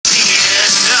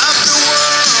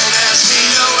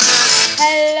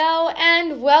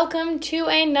welcome to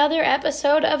another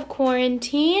episode of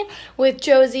Quarantine with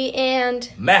Josie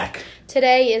and Mac.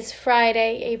 Today is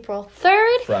Friday, April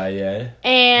 3rd. Friday.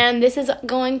 And this is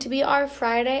going to be our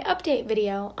Friday update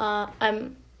video.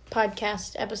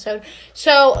 Podcast episode.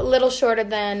 So, a little shorter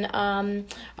than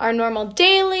our normal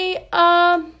daily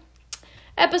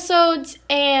episodes,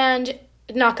 and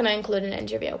not going to include an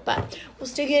interview, but we'll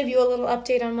still give you a little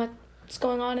update on what's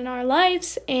going on in our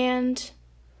lives, and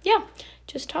yeah,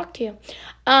 just talk to you.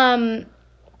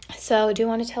 So, do you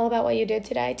want to tell about what you did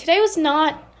today? Today was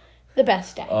not the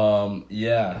best day.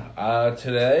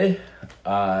 Today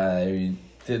I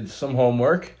did some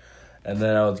homework, and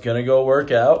then I was going to go work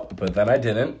out, but then I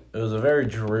didn't. It was a very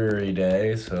dreary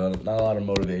day, so not a lot of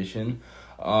motivation.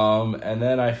 And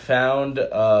then I found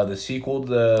the sequel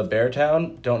to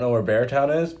Beartown. Don't know where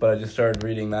Beartown is, but I just started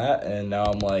reading that, and now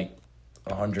I'm like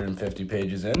 150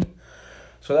 pages in.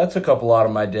 So that took up a lot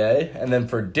of my day. And then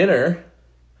for dinner,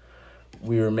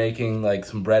 we were making like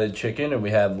some breaded chicken, and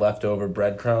we had leftover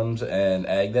breadcrumbs and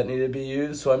egg that needed to be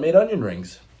used, so I made onion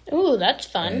rings. Ooh, that's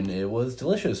fun. And it was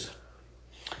delicious.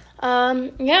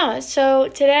 So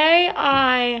today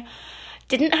I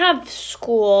didn't have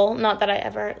school. Not that I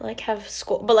ever, have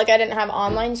school, but, I didn't have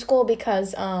online school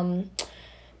because,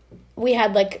 we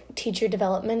had, teacher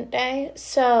development day.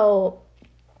 So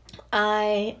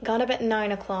I got up at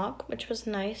 9 o'clock, which was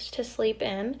nice to sleep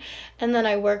in. And then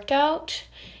I worked out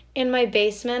in my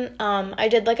basement. I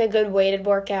did, a good weighted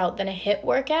workout, then a HIIT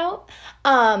workout.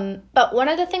 But one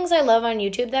of the things I love on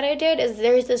YouTube that I did is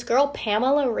there's this girl,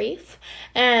 Pamela Reif,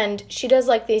 and she does,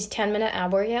 these 10-minute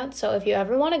ab workouts. So if you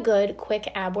ever want a good, quick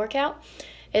ab workout,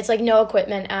 it's, no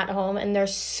equipment at home, and they're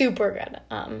super good.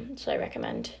 So I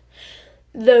recommend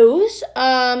those.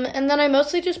 And then I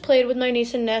mostly just played with my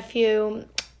niece and nephew.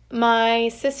 My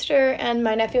sister and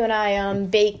my nephew and I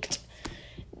baked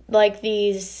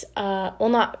these,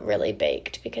 not really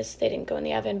baked because they didn't go in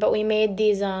the oven, but we made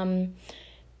these, homemade,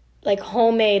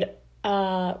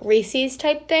 Reese's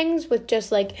type things with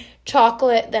just,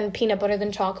 chocolate, then peanut butter,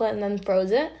 then chocolate, and then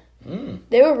froze it.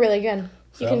 They were really good.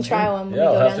 You can try one when you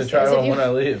go downstairs. Yeah, I'll have to try one when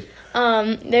I leave.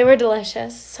 They were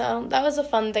delicious, so that was a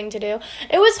fun thing to do.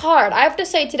 It was hard. I have to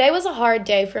say, today was a hard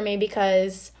day for me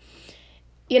because,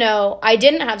 I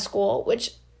didn't have school,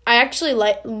 which I actually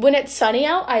like. When it's sunny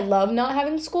out, I love not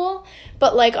having school.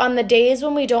 But, on the days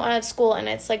when we don't have school and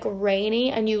it's,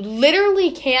 rainy and you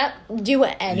literally can't do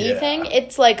anything,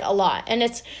 It's, a lot. And I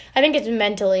think it's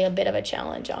mentally a bit of a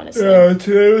challenge, honestly. Yeah,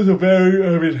 today was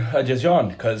I just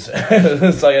yawned because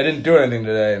it's I didn't do anything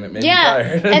today and it made me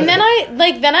tired. And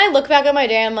then I look back at my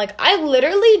day and I'm I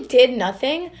literally did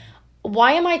nothing.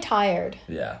 Why am I tired?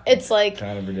 Yeah. It's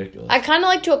kind of ridiculous. I kind of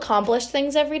like to accomplish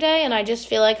things every day, and I just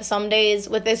feel like some days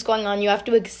with this going on, you have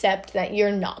to accept that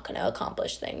you're not going to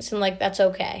accomplish things, and that's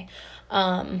okay.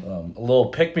 A little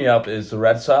pick-me-up is the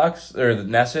Red Sox, or the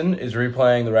NESN is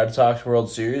replaying the Red Sox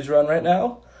World Series run right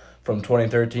now from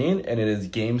 2013, and it is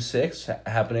Game 6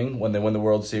 happening when they win the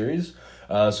World Series.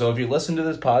 So if you listen to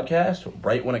this podcast,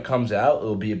 right when it comes out,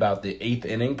 it'll be about the 8th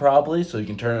inning probably, so you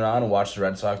can turn it on and watch the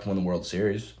Red Sox win the World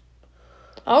Series.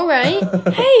 All right.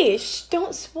 Hey,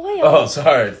 don't spoil. Oh,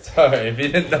 sorry. If you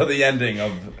didn't know the ending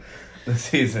of the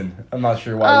season, I'm not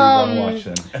sure why you want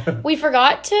to watch then. We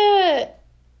forgot to...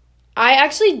 I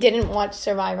actually didn't watch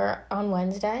Survivor on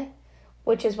Wednesday,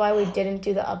 which is why we didn't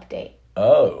do the update.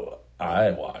 Oh, I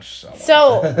watched some.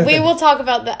 So, we will talk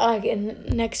about that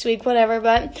next week, whatever.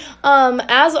 But,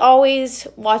 as always,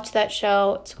 watch that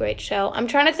show. It's a great show. I'm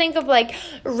trying to think of,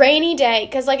 rainy day.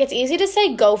 Because, it's easy to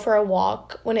say go for a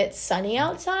walk when it's sunny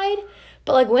outside.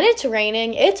 But, when it's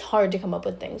raining, it's hard to come up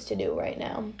with things to do right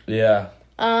now. Yeah.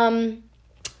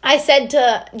 I said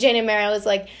to Jane and Mary, I was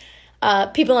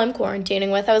people I'm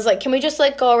quarantining with, I was can we just,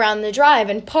 go around the drive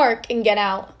and park and get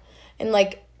out? And,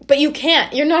 but you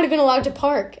can't. You're not even allowed to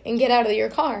park and get out of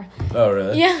your car. Oh,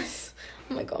 really? Yes.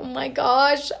 I'm oh my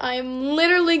gosh. I'm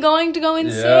literally going to go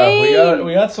insane. Yeah,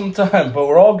 we got some time, but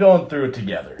we're all going through it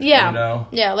together. Yeah.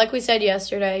 Yeah, like we said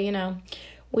yesterday,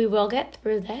 we will get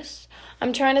through this.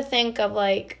 I'm trying to think of,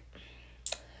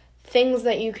 things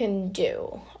that you can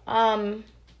do. I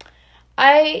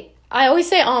always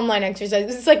say online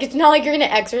exercise. It's it's not like you're going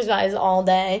to exercise all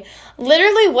day.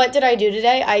 Literally, what did I do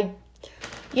today?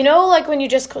 When you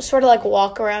just sort of,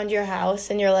 walk around your house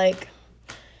and you're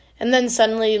and then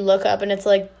suddenly you look up and it's,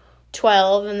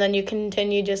 12, and then you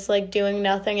continue just, doing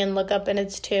nothing and look up and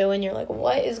it's 2, and you're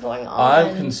what is going on?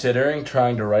 I'm considering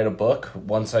trying to write a book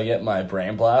once I get my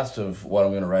brain blast of what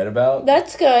I'm going to write about.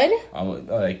 That's good. I'm,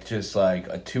 just,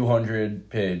 a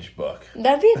 200-page book.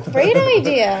 That'd be a great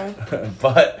idea.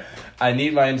 But I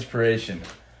need my inspiration.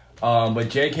 But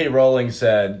J.K. Rowling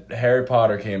said Harry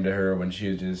Potter came to her when she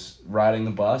was just riding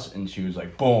the bus, and she was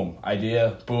like, boom,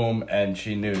 idea, boom, and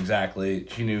she knew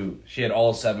she had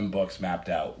all 7 books mapped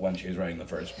out when she was writing the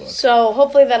first book. So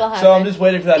hopefully that'll happen. So I'm just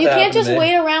waiting for that to happen. You can't just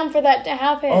wait around for that to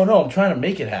happen. Oh, no, I'm trying to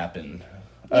make it happen.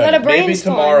 You gotta brainstorm. Maybe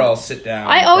tomorrow I'll sit down.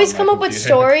 I always come up with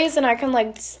stories and I can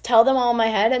like tell them all in my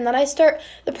head, and then I start.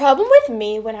 The problem with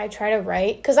me when I try to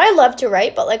write, because I love to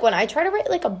write, but like when I try to write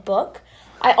like a book,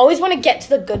 I always want to get to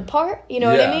the good part. You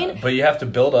know what I mean? But you have to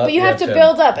build up. But you have to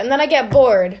build up, and then I get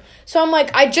bored. So I'm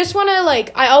like, I just want to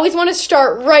like, I always want to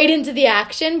start right into the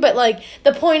action, but like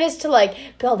the point is to like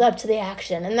build up to the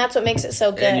action, and that's what makes it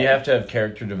so good. And you have to have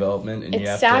character development, and you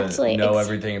have to know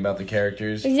everything about the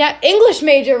characters. Yeah, English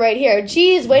major right here.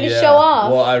 Jeez, way to show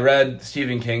off. Well, I read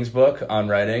Stephen King's book on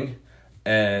writing,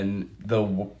 and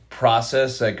the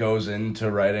process that goes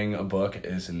into writing a book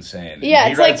is insane. Yeah,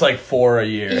 he writes like 4 a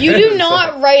year. You do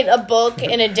not write a book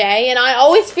in a day, and I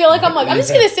always feel like I'm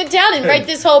just gonna sit down and write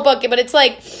this whole book, but it's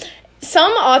like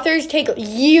some authors take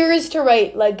years to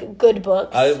write like good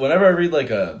books. Whenever I read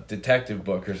like a detective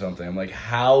book or something, I'm like,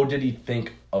 how did he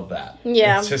think of that?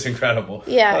 Yeah, it's just incredible.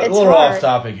 Yeah, it's a little hard. off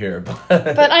topic here,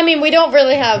 but I mean, we don't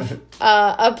really have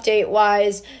update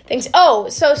wise things. Oh,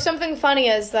 so something funny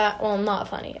is that, well, not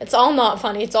funny. It's all not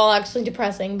funny. It's all actually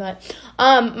depressing. But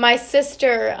my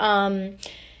sister,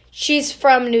 she's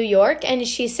from New York, and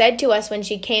she said to us when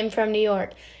she came from New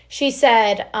York, she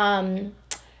said,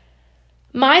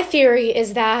 my theory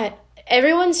is that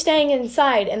everyone's staying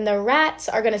inside, and the rats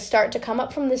are going to start to come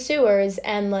up from the sewers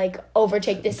and, like,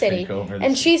 overtake the city.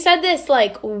 And she said this,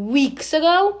 like, weeks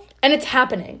ago, and it's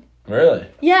happening. Really?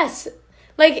 Yes.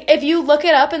 Like, if you look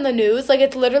it up in the news, like,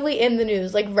 it's literally in the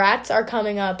news. Like, rats are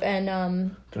coming up, and,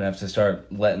 Gonna have to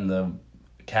start letting the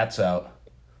cats out.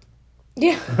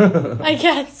 Yeah, I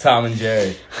guess. Tom and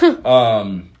Jerry.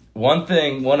 One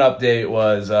update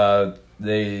was,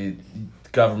 the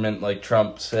government, like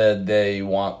Trump said, they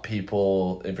want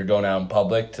people, if you're going out in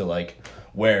public, to like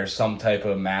wear some type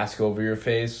of mask over your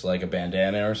face, like a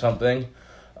bandana or something.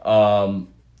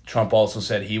 Trump also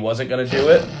said he wasn't going to do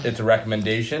it. It's a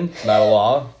recommendation, not a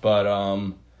law. But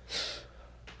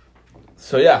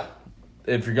so yeah,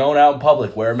 if you're going out in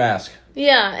public, wear a mask.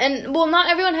 Yeah, and well, not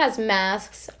everyone has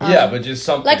masks. Yeah, but just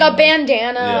something like a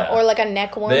bandana or like a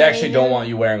neck warmer. They actually don't want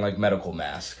you wearing like medical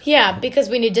masks. Yeah, because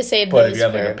we need to save but those. If you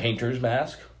have like a painter's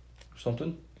mask or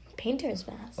something. Painter's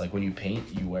mask. Like when you paint,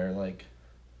 you wear like,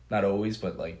 not always,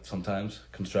 but like sometimes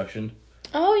construction.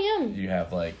 Oh yeah. You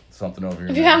have like something over your.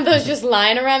 If you have those just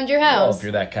lying around your house. Well, if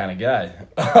you're that kind of guy.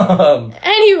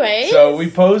 Anyway. So we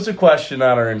posed a question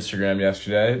on our Instagram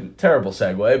yesterday. Terrible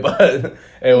segue, but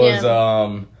it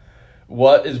was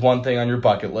what is one thing on your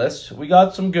bucket list? We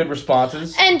got some good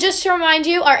responses. And just to remind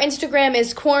you, our Instagram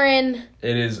is Corin.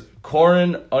 It is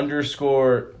Corin_teen.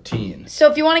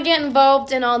 So if you want to get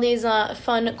involved in all these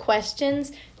fun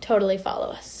questions, totally follow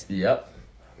us. Yep.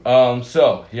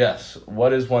 So, yes,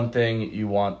 what is one thing you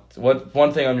want?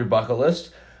 One thing on your bucket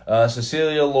list?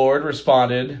 Cecilia Lord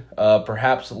responded,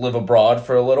 perhaps live abroad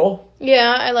for a little.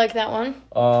 Yeah, I like that one.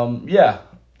 Yeah,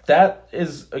 that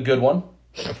is a good one.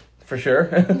 For sure.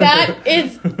 That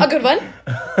is a good one.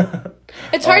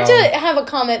 It's hard to have a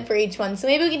comment for each one, so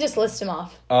maybe we can just list them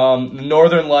off. The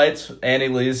Northern Lights, Annie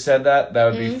Lee said that. That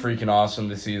would be freaking awesome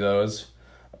to see those.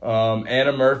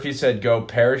 Anna Murphy said go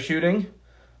parachuting.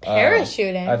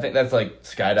 Parachuting? I think that's like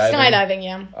skydiving. Skydiving,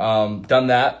 yeah. Done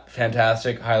that.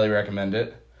 Fantastic. Highly recommend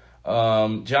it.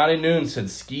 Johnny Noon said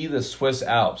ski the Swiss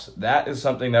Alps. That is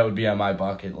something that would be on my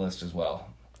bucket list as well.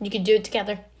 You could do it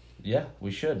together. Yeah,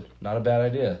 we should. Not a bad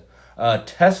idea.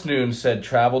 Tess Noon said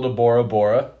travel to Bora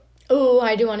Bora. Ooh,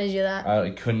 I do want to do that.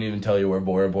 I couldn't even tell you where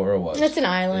Bora Bora was. It's an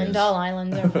island. All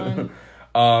islands are fun.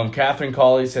 Catherine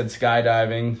Cawley said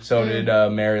skydiving. So did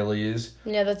Mary Lee's.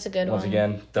 Yeah, that's a good one. Once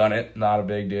again, done it. Not a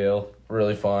big deal.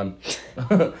 Really fun.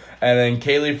 And then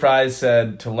Kaylee Fry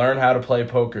said to learn how to play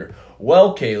poker.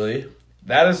 Well, Kaylee,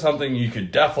 that is something you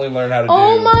could definitely learn how to do.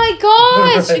 Oh my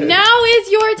gosh! Now is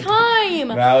your time.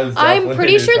 Now is definitely I'm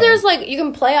pretty your sure time. there's like you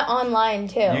can play it online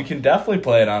too. You can definitely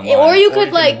play it online. Or you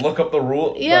could like look up the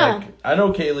rule. Yeah. Like, I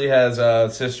know Kaylee has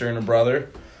a sister and a brother.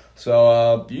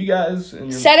 So you guys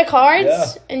and your set of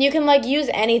cards and you can like use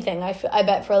anything. I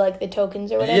bet for like the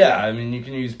tokens or whatever. Yeah, I mean you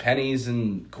can use pennies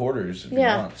and quarters if you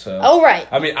want. So right.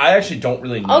 I mean I actually don't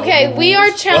really know. Okay, we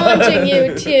are challenging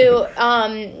you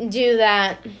to do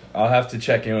that. I'll have to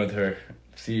check in with her.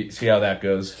 See how that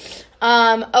goes.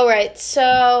 All right.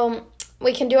 So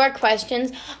we can do our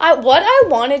questions. What I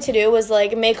wanted to do was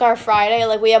like make our Friday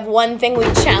like we have one thing we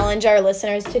challenge our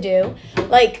listeners to do.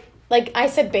 Like I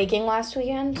said baking last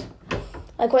weekend.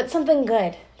 Like what's something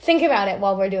good think about it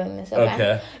while we're doing this, okay?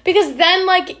 Okay. Because then,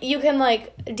 like, you can,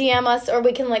 like, DM us or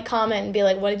we can, like, comment and be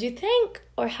like, what did you think?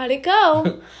 Or how'd it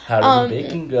go? How did the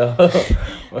baking go?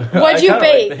 What'd you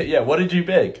bake? Yeah, what did you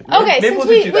bake? Okay, Maybe since we'll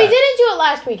we do didn't that. do it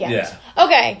last weekend. Yeah.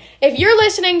 Okay, if you're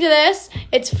listening to this,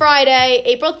 it's Friday,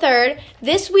 April 3rd.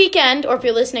 This weekend, or if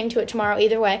you're listening to it tomorrow,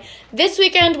 either way, this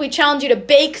weekend we challenge you to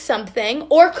bake something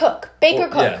or cook. Bake or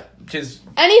cook. Yeah, just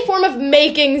Any form of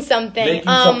making something. making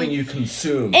something you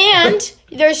consume. And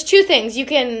there's two things. You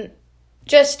can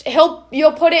just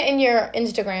you'll put it in your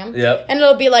Instagram. Yep. And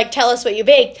it'll be like, tell us what you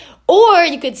baked. Or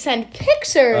you could send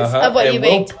pictures of what you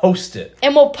baked. And we'll post it.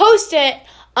 And we'll post it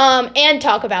and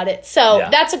talk about it. So Yeah.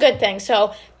 that's a good thing.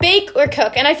 So bake or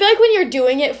cook. And I feel like when you're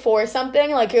doing it for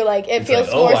something, like you're like, it feels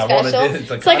like, more I wanna special. do-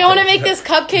 it's It's like, I want to contest. make this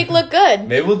cupcake look good.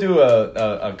 Maybe we'll do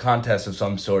a contest of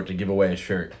some sort to give away a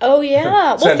shirt. Oh,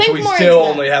 yeah. We'll Since think we more still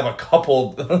into only have a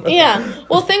couple. Yeah,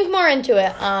 we'll think more into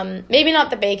it. Maybe not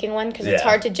the baking one because it's Yeah.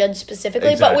 hard to judge specifically,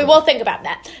 but Exactly. we will think about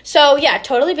that. So yeah,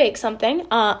 totally bake something.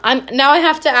 I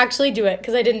have to actually do it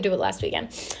because I didn't do it last weekend.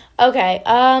 Okay,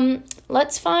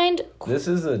 let's find. This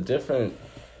is a different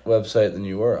website than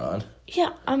you were on.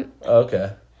 Yeah, Okay.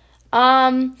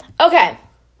 okay.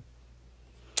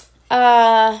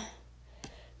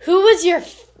 Who was your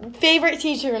favorite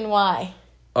teacher and why?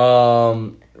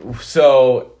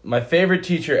 So my favorite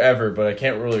teacher ever, but I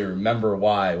can't really remember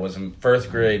why, was in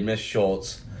first grade, Miss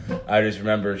Schultz. I just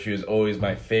remember she was always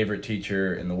my favorite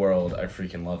teacher in the world. I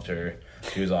freaking loved her.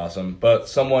 She was awesome. But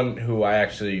someone who I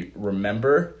actually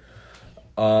remember,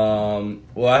 well,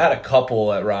 I had a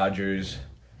couple at Rogers.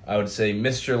 I would say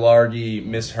Mr. Largy,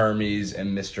 Miss Hermes,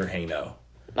 and Mr. Hano.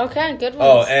 Okay, good one.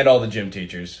 Oh, and all the gym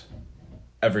teachers.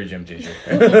 Every gym teacher.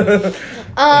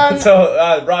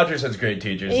 So Rogers has great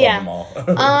teachers. Yeah. Love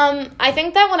them all. I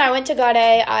think that when I went to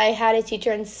Gaudet, I had a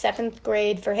teacher in 7th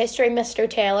grade for history, Mr.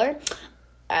 Taylor.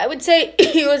 I would say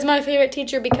he was my favorite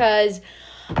teacher because,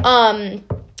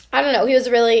 I don't know, he was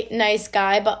a really nice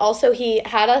guy, but also he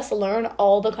had us learn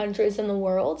all the countries in the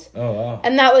world. Oh, wow.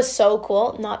 And that was so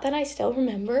cool. Not that I still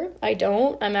remember. I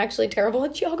don't. I'm actually terrible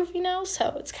at geography now,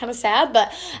 so it's kind of sad.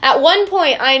 But at one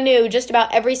point, I knew just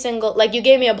about every single, like, you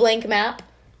gave me a blank map,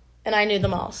 and I knew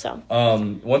them all, so.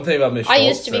 One thing about Miss I Schultz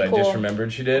used to be that I cool. just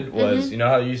remembered she did was, you know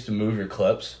how you used to move your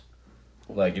clips?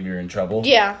 Like, if you're in trouble?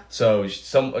 Yeah. So,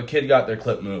 a kid got their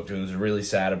clip moved and was really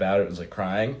sad about it. It was, like,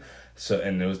 crying. So,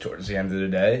 and it was towards the end of the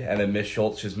day. And then Miss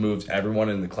Schultz just moved everyone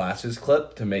in the class's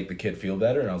clip to make the kid feel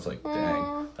better. And I was like,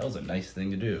 dang, that was a nice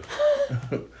thing to do.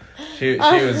 She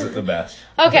was the best.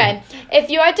 Okay. If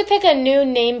you had to pick a new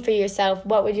name for yourself,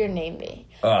 what would your name be?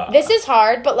 This is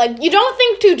hard, but, like, you don't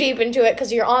think too deep into it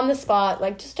because you're on the spot.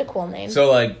 Like, just a cool name. So,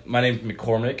 like, my name's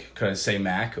McCormick. Could I say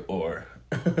Mac or...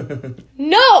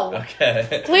 No!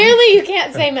 Okay. Clearly you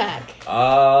can't say Mac.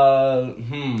 A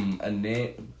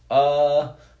name.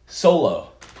 Solo.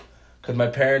 Because my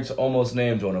parents almost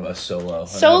named one of us Solo.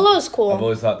 Solo's cool. I've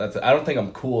always thought I don't think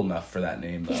I'm cool enough for that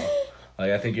name, though.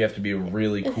 Like, I think you have to be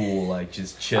really cool, like,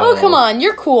 just chill. Oh, come on.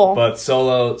 You're cool. But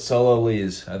Solo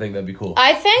Lee's, I think that'd be cool.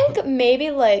 I think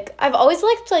maybe, like, I've always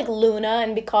liked, like, Luna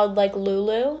and be called, like,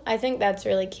 Lulu. I think that's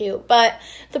really cute. But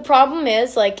the problem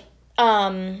is, like,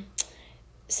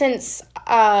 since,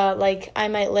 like, I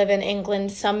might live in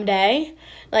England someday,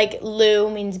 like, Lou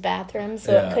means bathroom,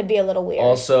 so Yeah. it could be a little weird.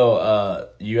 Also,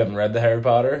 you haven't read the Harry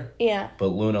Potter, Yeah. but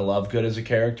Luna Lovegood is a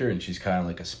character, and she's kind of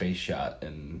like a space shot,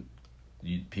 and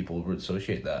people would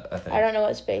associate that, I think. I don't know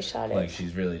what Space Shot is. Like,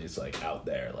 she's really just, like, out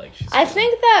there. Like, she's... I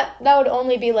think that would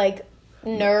only be, like,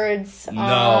 nerds.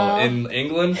 No, in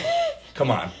England? Come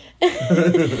on.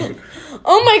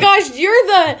 Oh my gosh, you're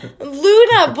the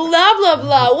Luna blah blah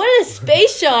blah. What a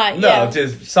space shot. No, Yeah.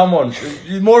 just someone,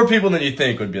 more people than you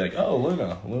think would be like, oh,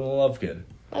 Luna Lovegood.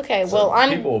 Okay, So well,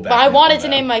 people will back I me up wanted on to that.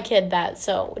 name my kid that,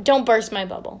 so don't burst my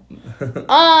bubble.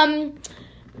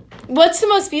 What's the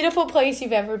most beautiful place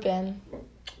you've ever been?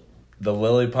 The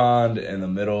lily pond in the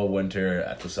middle of winter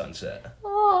at the sunset.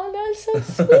 Oh,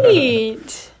 that's so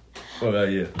sweet. What about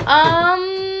you?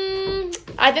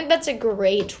 I think that's a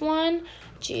great one.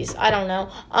 Jeez, I don't know.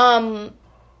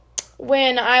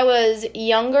 When I was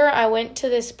younger, I went to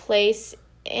this place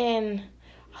in,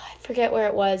 I forget where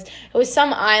it was. It was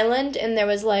some island, and there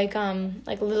was like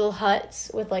little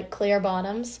huts with like clear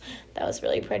bottoms. That was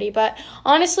really pretty. But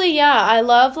honestly, yeah, I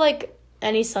love like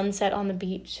any sunset on the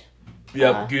beach.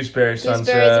 Yep, Gooseberry sunset.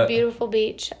 Gooseberry is a beautiful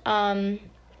beach.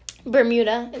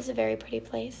 Bermuda is a very pretty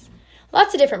place.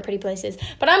 Lots of different pretty places.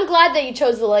 But I'm glad that you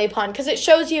chose the lily pond because it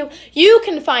shows you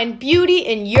can find beauty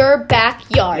in your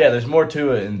backyard. Yeah, there's more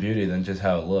to it in beauty than just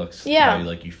how it looks. Yeah.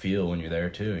 How you feel when you're there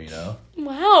too, you know?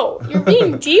 Wow, you're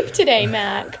being deep today,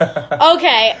 Mac.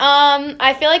 Okay,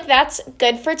 I feel like that's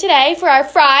good for today for our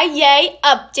Friday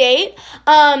update.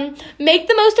 Make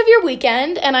the most of your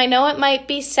weekend, and I know it might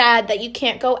be sad that you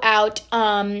can't go out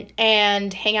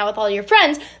and hang out with all your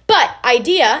friends, but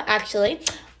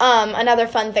another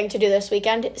fun thing to do this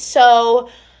weekend. So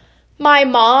my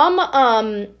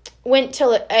mom went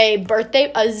to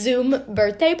a Zoom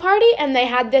birthday party, and they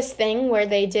had this thing where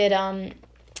they did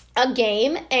a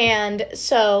game, and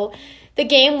so the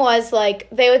game was like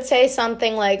they would say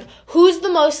something like, who's the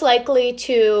most likely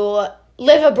to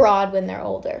live abroad when they're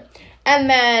older, and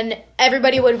then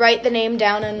everybody would write the name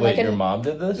down. And your mom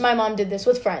did this? My mom did this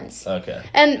with friends. Okay.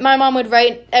 And my mom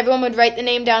everyone would write the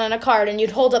name down on a card, and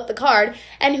you'd hold up the card,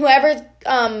 and whoever's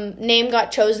name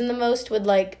got chosen the most would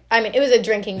it was a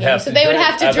drinking game, so they would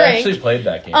have to drink. I've actually played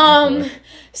that game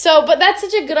before. But that's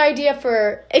such a good idea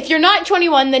for, if you're not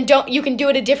 21, then you can do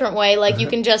it a different way, you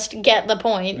can just get the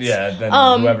points. Yeah, then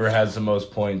whoever has the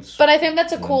most points. But I think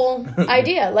that's a cool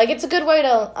idea. It's a good way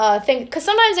to think, because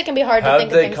sometimes it can be hard to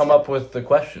think of things. How did they come up with the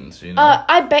questions, you know?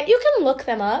 I bet you can look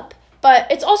them up, but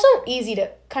it's also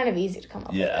kind of easy to come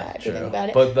up with that, if you think about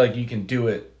it. But, you can do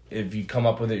it, if you come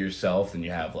up with it yourself, then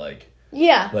you have,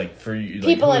 yeah. For you,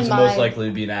 people who's in the mind. most likely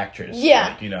to be an actress?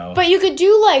 Yeah. You know. But you could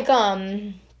do,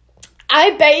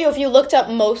 I bet you if you looked up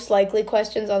most likely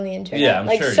questions on the internet,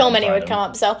 I'm sure so many would come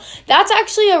up. So that's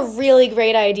actually a really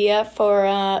great idea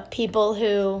for people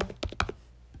who,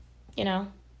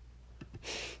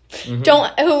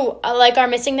 are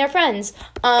missing their friends.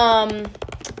 I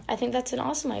think that's an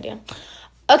awesome idea.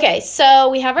 Okay, so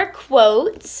we have our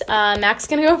quotes. Mac's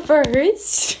gonna go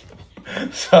first.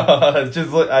 So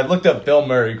I looked up Bill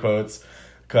Murray quotes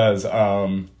because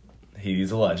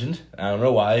he's a legend. I don't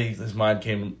know why his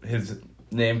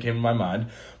name came to my mind,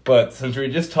 but since we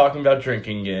were just talking about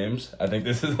drinking games, I think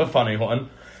this is a funny one.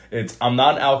 It's, I'm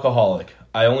not an alcoholic.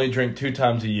 I only drink 2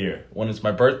 times a year, when it's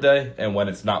my birthday and when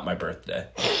it's not my birthday.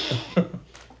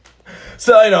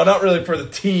 So, not really for the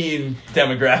teen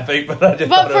demographic, but I just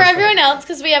But for everyone else,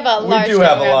 because we have a large We do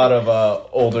have a lot of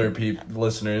older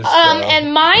listeners. So.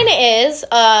 And mine is,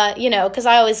 because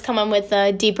I always come on with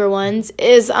deeper ones,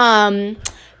 is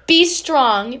be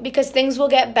strong, because things will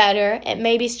get better. It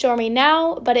may be stormy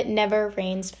now, but it never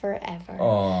rains forever.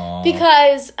 Aww.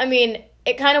 Because,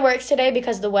 it kind of works today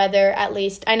because the weather, at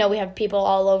least, I know we have people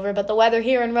all over, but the weather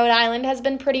here in Rhode Island has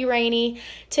been pretty rainy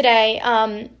today.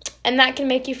 And that can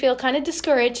make you feel kind of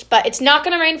discouraged, but it's not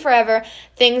going to rain forever.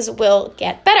 Things will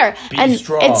get better. Be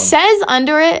strong. It says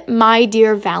under it, My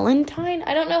Dear Valentine.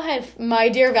 I don't know if My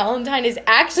Dear Valentine is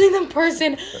actually the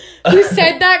person who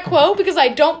said that quote, because I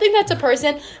don't think that's a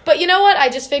person. But you know what? I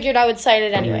just figured I would cite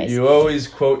it anyways. You always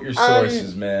quote your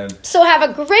sources, man. So have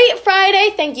a great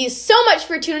Friday. Thank you so much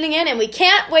for tuning in, and we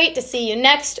can't wait to see you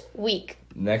next week.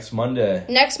 Next Monday.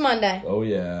 Next Monday. Oh,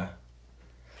 yeah.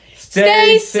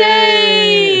 Stay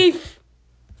safe!